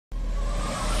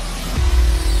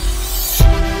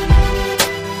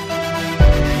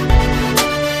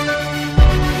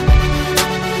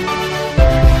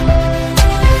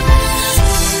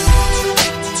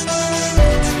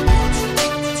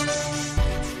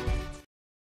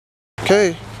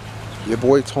Okay, your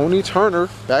boy Tony Turner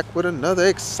back with another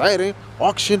exciting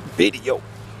auction video.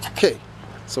 Okay,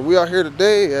 so we are here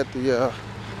today at the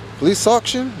police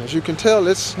auction. As you can tell,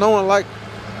 it's snowing like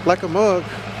a mug.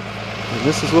 And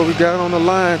this is what we got on the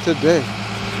line today.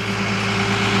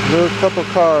 There's a couple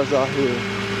cars out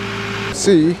here.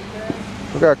 See,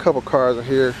 we got a couple cars in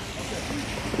here.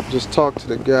 Just talked to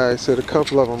the guy, said a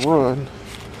couple of them run.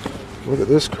 Look at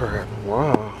this crap,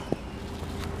 wow.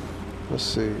 Let's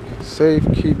see,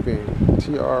 safekeeping,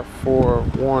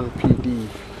 TR4 Warren PD,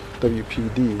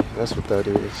 WPD, that's what that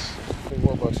is.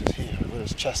 Warbucks is here with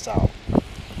his chest out.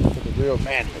 Looking real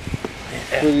manly.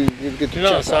 Yeah. You get your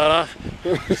chest start out.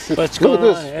 Off. What's going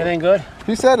on? Anything good?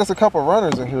 He said there's a couple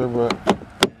runners in here, but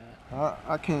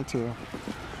I can't tell.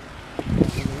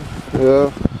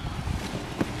 Yeah.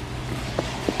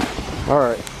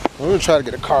 Alright, we're gonna try to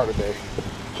get a car today.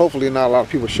 Hopefully not a lot of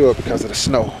people show up because of the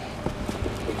snow.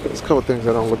 There's a couple things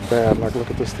that don't look bad, like look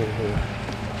at this thing here.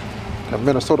 Got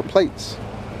Minnesota plates.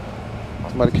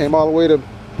 Somebody came all the way to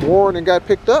Warren and got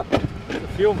picked up. The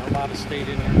fuel might have stayed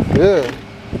in there. Yeah.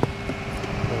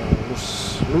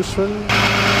 Lutheran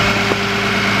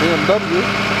BMW.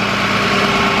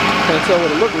 Can't tell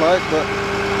what it looked like, but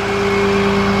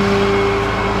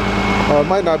it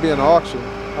might not be an auction.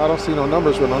 I don't see no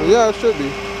numbers written on it. Yeah, it should be.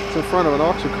 It's in front of an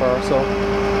auction car, so.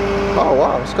 Oh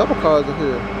wow, there's a couple cars in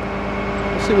here.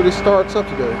 Let's see what he starts up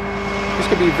today. This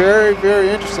could be very, very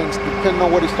interesting depending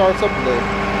on what he starts up today.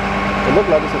 It looked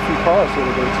like there's a few cars here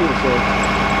today too, so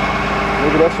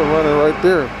maybe that's a runner right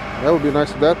there. That would be nice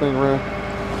if that thing ran.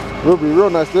 It would be real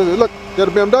nice. Look, there's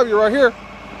a BMW right here.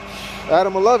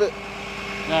 Adam will love it.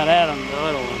 Not Adam, the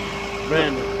other one.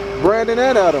 Brandon. Brandon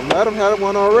and Adam. Adam had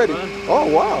one already. Oh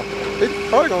wow. He's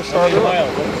probably gonna start it up.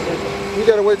 You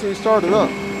gotta wait till he starts it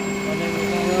up.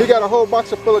 He got a whole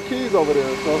box full of keys over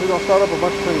there, so he's gonna start up a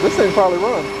bunch of things. This thing probably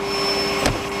run.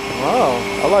 Wow,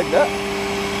 I like that.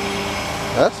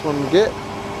 That's what we get.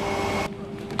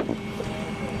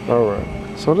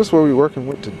 Alright, so this is what we're working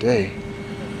with today.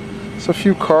 There's a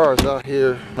few cars out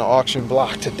here in the auction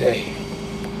block today.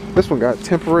 This one got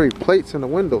temporary plates in the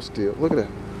window still. Look at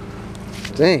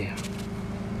that. Damn.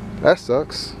 That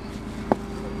sucks. I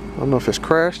don't know if it's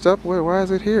crashed up. Wait, why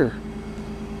is it here?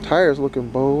 Tires looking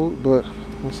bold, but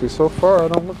let's see, so far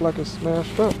it don't look like it's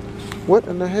smashed up. What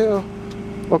in the hell?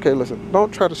 Okay, listen,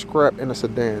 don't try to scrap in a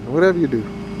sedan. Whatever you do,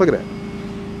 look at that.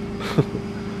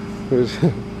 There's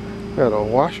got a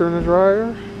washer and a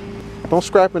dryer. Don't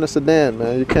scrap in a sedan,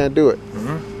 man. You can't do it.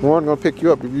 Warren's gonna pick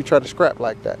you up if you try to scrap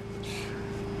like that.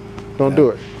 Don't do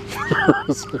it.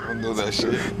 Don't do that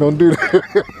shit. Don't do that.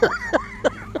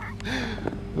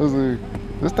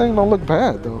 This thing don't look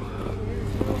bad though.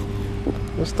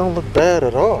 This don't look bad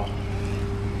at all.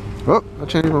 Oh, I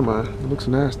changed my mind. It looks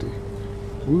nasty.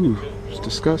 Ooh, it's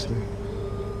disgusting.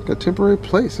 Got temporary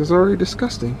plates. It's already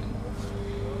disgusting.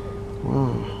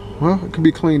 Wow. Well, it can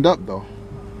be cleaned up though.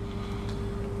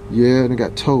 Yeah, and it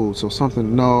got towed, so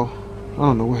something. No, I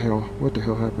don't know what the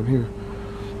hell happened here.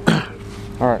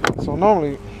 All right. So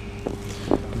normally,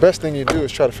 the best thing you do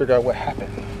is try to figure out what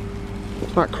happened.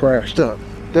 It's not crashed up.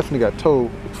 Definitely got towed.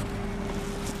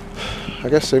 I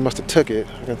guess they must have took it.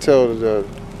 I can tell that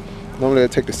normally they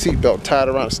take the seat belt tied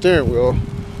around the steering wheel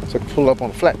so I can pull up on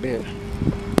a flatbed.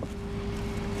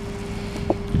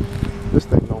 This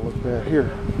thing don't look bad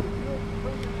here.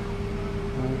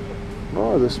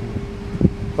 Nor this one.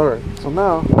 Alright, so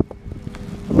now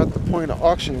I'm at the point of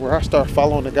auction where I start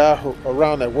following the guy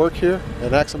around that work here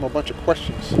and ask him a bunch of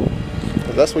questions.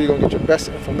 Because that's where you're going to get your best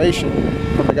information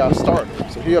from the guy starting.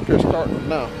 So he up here starting them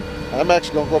now. I'm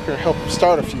actually going to go up here and help him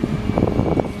start a few.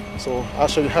 So I'll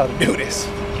show you how to do this.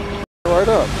 Right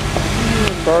up.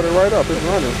 Started right up. It's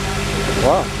running.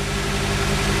 Wow.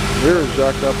 Rear is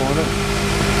jacked up on it.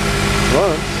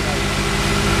 Runs.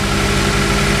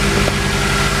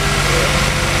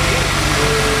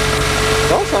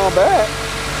 Don't sound bad.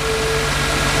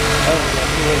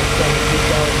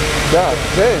 God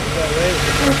damn.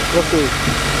 Let's see.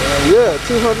 Yeah,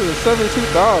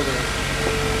 272,000.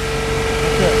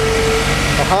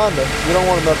 A Honda. You don't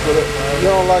want to mess with it. You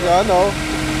don't like it, I know.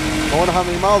 I wonder how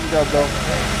many miles it got though.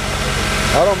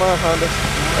 I don't mind Hondas.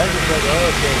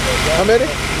 How many?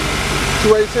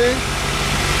 218?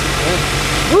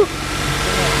 Woo!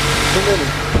 Too many.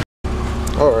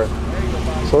 Alright.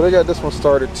 So they got this one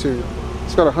started too.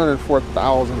 It's got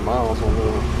 104,000 miles on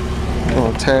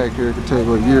the tag here. You can tell you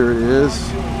what year it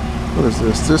is. What is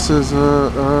this? This is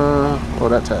oh,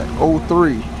 that tag.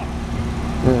 03.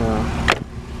 Yeah.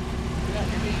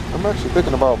 I'm actually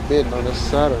thinking about bidding on this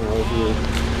Saturn right here.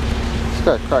 It's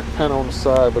got a cracked panel on the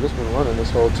side, but it's been running this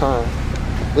whole time.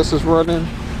 This is running.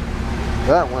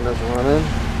 That one is running.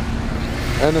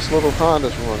 And this little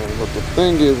Honda's running. But the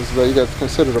thing is that you got to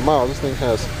consider the miles. This thing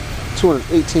has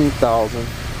 218,000.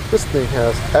 This thing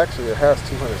has, actually it has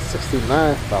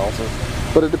 269,000.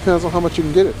 But it depends on how much you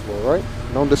can get it for, right?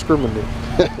 Don't discriminate.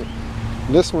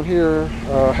 This one here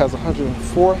has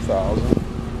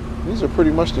 104,000. These are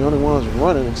pretty much the only ones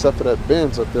running except for that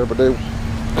Benz up there. But that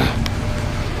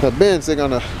Benz, they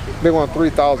want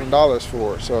 $3,000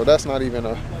 for it. So that's not even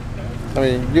a, I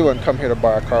mean, you wouldn't come here to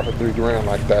buy a car for $3 grand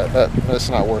like that. That's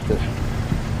not worth it.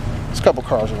 There's a couple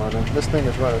cars running. This thing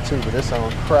is running too, but it's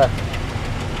on crack.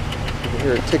 You can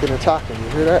hear it ticking and talking. You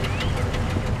hear that?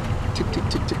 Tick, tick,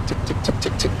 tick, tick, tick, tick, tick,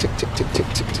 tick, tick, tick, tick, tick, tick,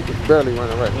 tick, tick. It's barely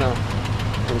running right now.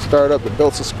 When you start up, the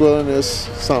belts are squealing. It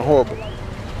sounds horrible.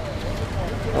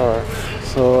 All right,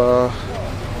 so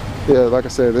yeah, like I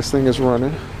said, this thing is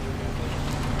running.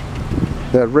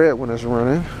 That red one is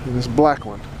running, and this black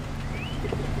one.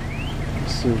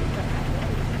 Let's see.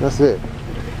 That's it.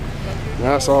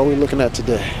 That's all we're looking at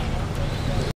today.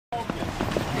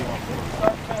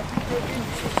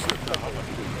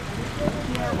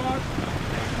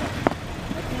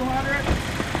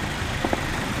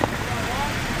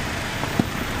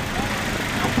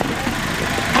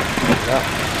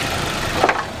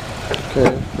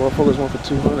 Okay, Ford Focus one for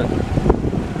 200.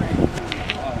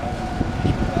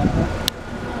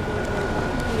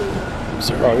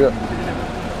 Oh yeah.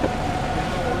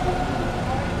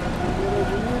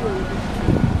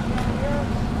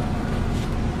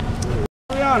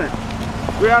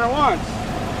 $300 once,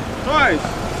 twice,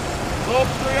 sold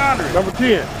for $300. Number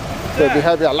 10. So be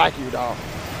happy I like you, dog.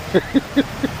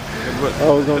 I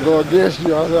was gonna go against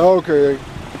you. I said okay.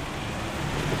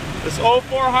 This 04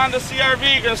 Honda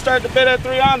CR-V gonna start the bid at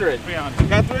 300. 300.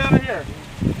 Got 300 here.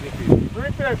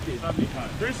 350.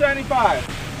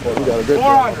 375. Well, we got a good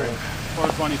 400.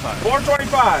 425.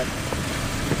 425.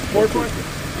 420.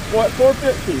 What?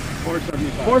 450.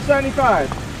 475. 475.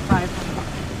 500.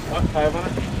 What?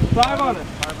 500. 500.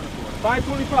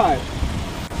 525.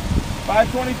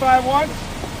 525 once.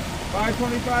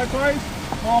 525 twice.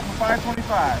 Call for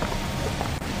 525.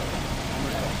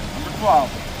 Number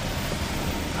 12.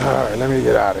 All right, let me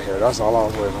get out of here. That's all I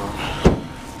was waiting on.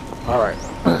 All right.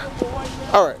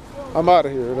 All right, I'm out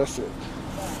of here. That's it.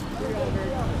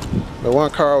 The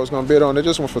one car I was gonna bid on, it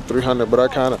just went for 300, but I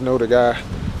kind of know the guy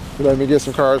who let me get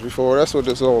some cars before. That's what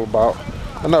this is all about.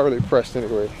 I'm not really pressed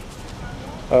anyway.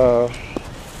 I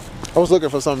was looking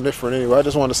for something different anyway. I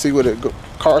just wanted to see what the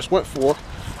cars went for,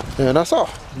 and I saw.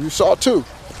 You saw too.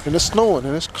 And it's snowing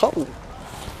and it's cold.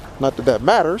 Not that that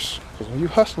matters, because when you're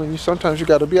hustling, sometimes you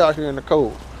got to be out here in the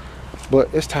cold.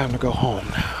 But it's time to go home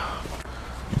now.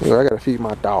 Anyway, I got to feed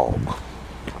my dog.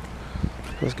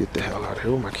 Let's get the hell out of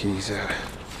here. Where my keys at?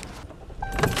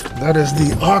 That is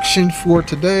the auction for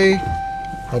today.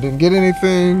 I didn't get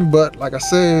anything, but like I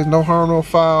said, no harm, no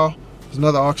foul. There's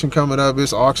another auction coming up.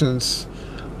 It's auctions.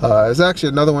 It's actually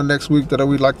another one next week that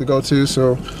we'd like to go to.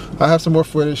 So I have some more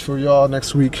footage for y'all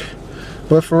next week.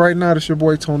 But for right now, it's your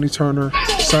boy Tony Turner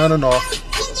signing off.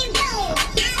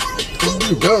 Can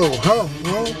you go? How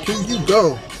long can you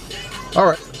go? All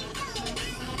right.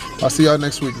 I'll see y'all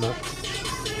next week, man.